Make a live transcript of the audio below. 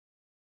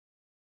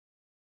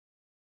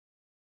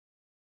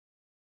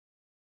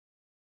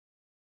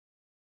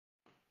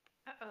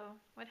Uh-oh,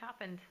 what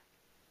happened?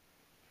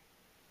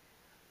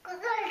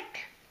 Good.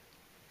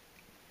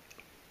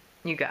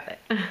 You got it.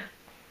 I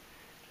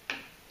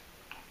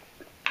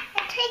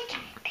take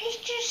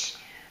pictures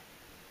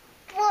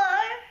for.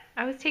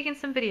 I was taking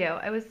some video.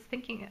 I was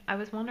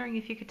wondering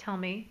if you could tell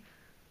me,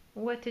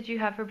 what did you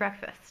have for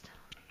breakfast?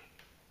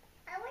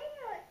 I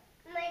want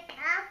to make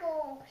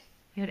apples.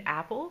 You had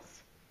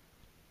apples?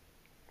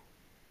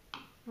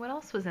 What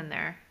else was in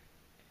there?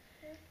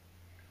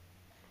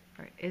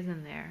 Or is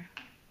in there?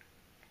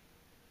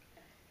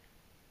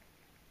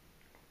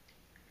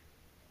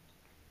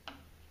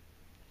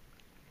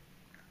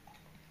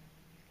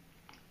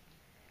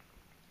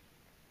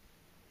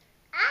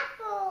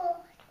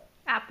 Apple.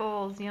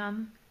 Apples,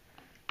 yum.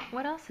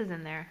 What else is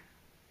in there?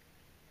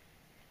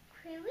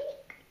 Creamy.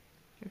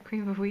 Your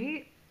cream of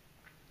wheat?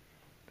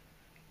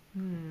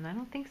 I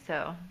don't think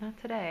so. Not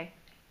today.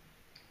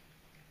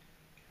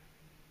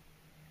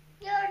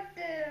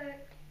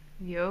 Yogurt.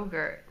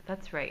 Yogurt,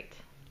 that's right.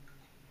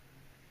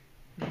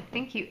 I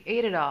think you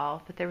ate it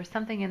all, but there was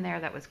something in there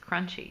that was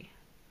crunchy.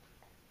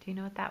 Do you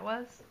know what that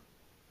was?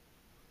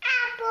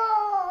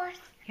 Apples.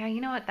 Yeah, you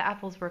know what? The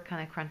apples were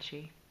kind of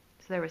crunchy.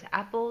 So there was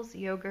apples,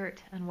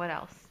 yogurt, and what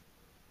else?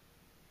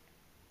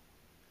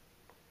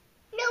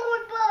 No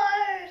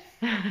bars.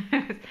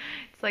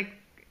 It's like,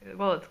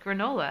 well, it's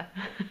granola.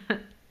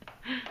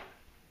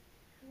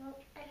 Well,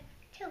 I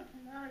took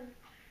one.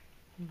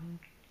 Mhm.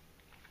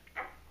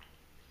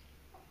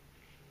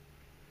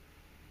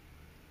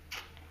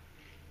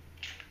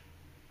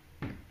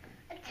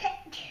 I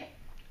take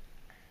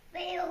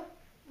real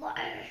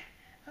water.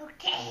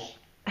 Okay.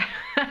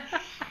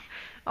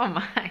 Oh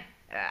my.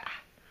 Ah.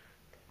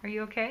 Are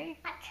you okay?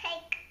 I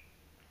take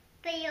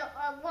real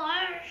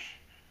water.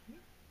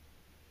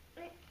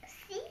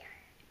 See?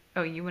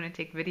 Oh, you want to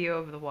take video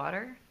of the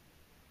water?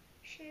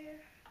 Sure.